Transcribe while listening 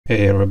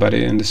Hey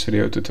everybody, in this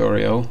video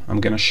tutorial I'm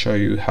gonna show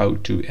you how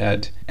to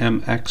add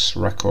MX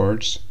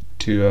records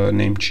to a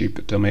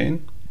Namecheap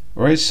domain.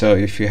 Alright, so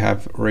if you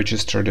have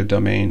registered a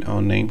domain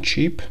on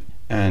Namecheap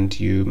and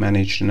you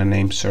manage the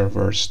name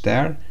servers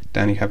there,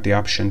 then you have the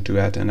option to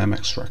add an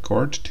MX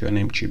record to a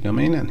Namecheap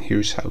domain, and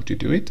here's how to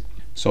do it.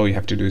 So all you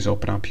have to do is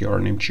open up your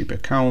Namecheap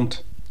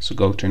account. So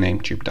go to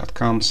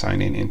namecheap.com,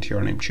 sign in into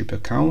your Namecheap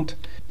account.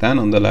 Then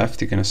on the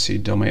left you're gonna see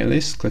domain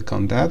list, click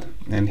on that,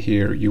 and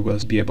here you will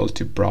be able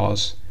to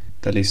browse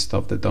the list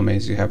of the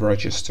domains you have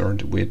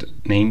registered with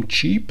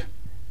Namecheap.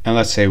 And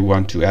let's say we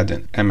want to add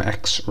an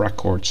MX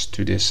records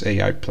to this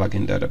AI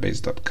plugin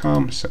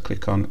database.com. So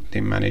click on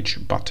the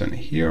manage button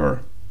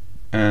here.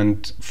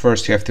 And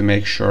first you have to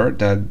make sure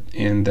that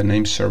in the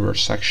name server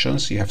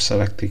sections you have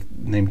selected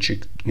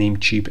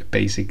Namecheap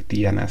basic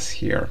DNS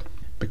here.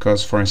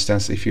 Because for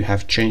instance, if you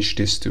have changed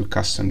this to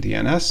custom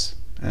DNS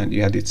and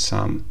you added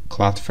some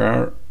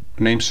Cloudflare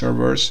name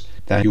servers,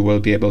 then you will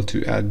be able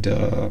to add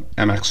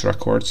MX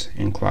records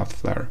in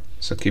Cloudflare.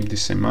 So keep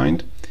this in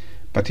mind.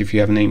 But if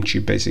you have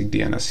Namecheap basic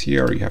DNS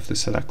here, you have to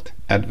select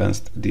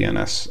advanced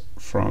DNS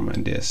from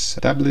this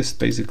tab list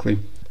basically.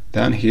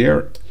 Then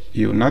here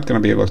you're not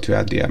going to be able to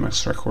add the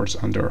MX records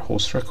under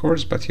host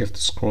records, but you have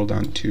to scroll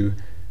down to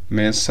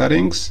mail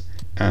settings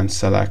and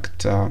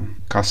select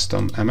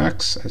custom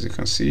MX, as you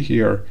can see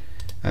here,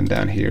 and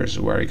then here's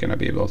where you're going to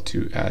be able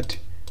to add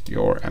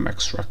your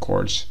MX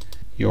records.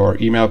 Your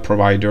email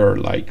provider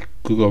like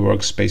Google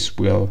Workspace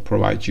will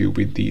provide you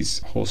with these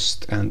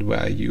host and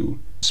value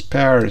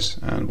pairs,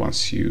 and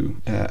once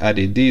you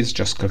added these,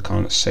 just click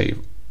on save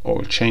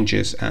all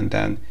changes, and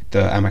then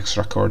the MX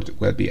record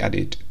will be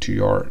added to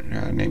your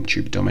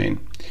Namecheap domain.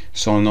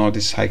 So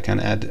notice I can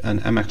add an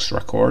MX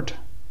record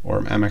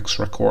or MX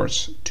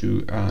records to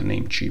a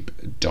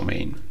Namecheap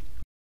domain.